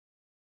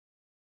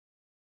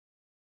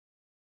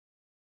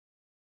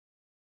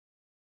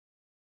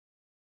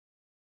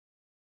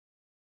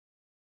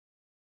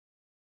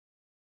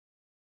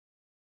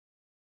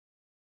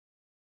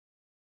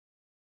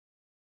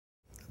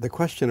The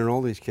question in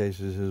all these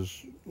cases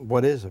is,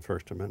 what is a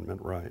First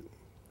Amendment right?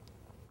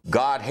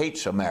 God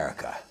hates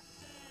America.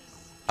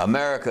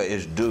 America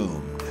is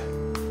doomed.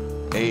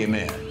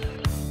 Amen.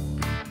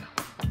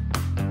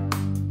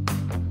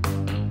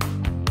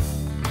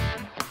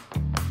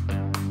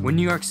 When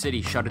New York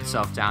City shut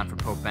itself down for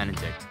Pope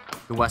Benedict,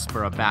 the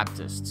Westboro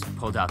Baptists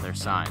pulled out their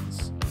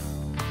signs.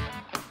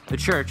 The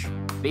church,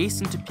 based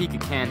in Topeka,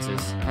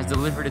 Kansas, has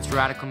delivered its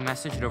radical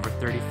message at over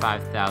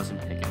 35,000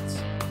 pickets.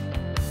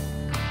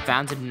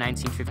 Founded in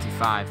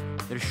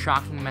 1955, their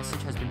shocking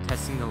message has been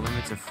testing the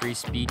limits of free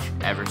speech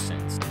ever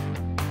since.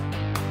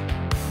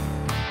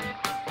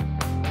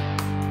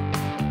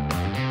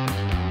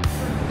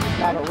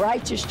 We have a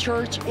righteous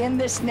church in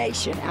this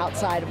nation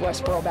outside of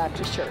Westboro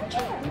Baptist Church.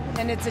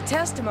 And it's a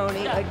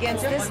testimony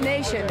against this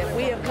nation that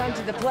we have come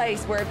to the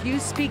place where if you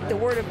speak the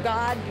word of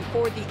God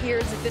before the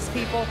ears of this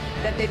people,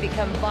 that they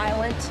become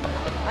violent.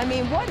 I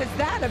mean, what is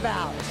that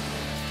about?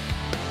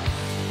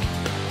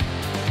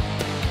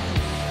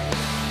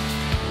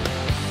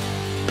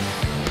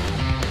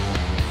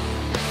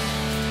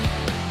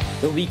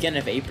 The weekend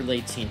of April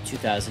 18,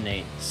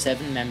 2008,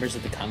 7 members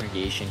of the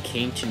congregation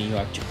came to New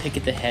York to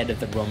picket the head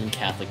of the Roman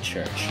Catholic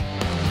Church.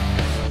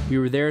 We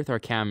were there with our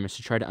cameras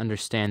to try to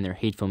understand their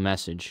hateful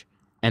message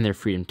and their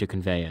freedom to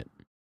convey it.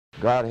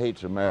 God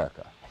hates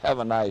America. Have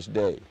a nice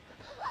day.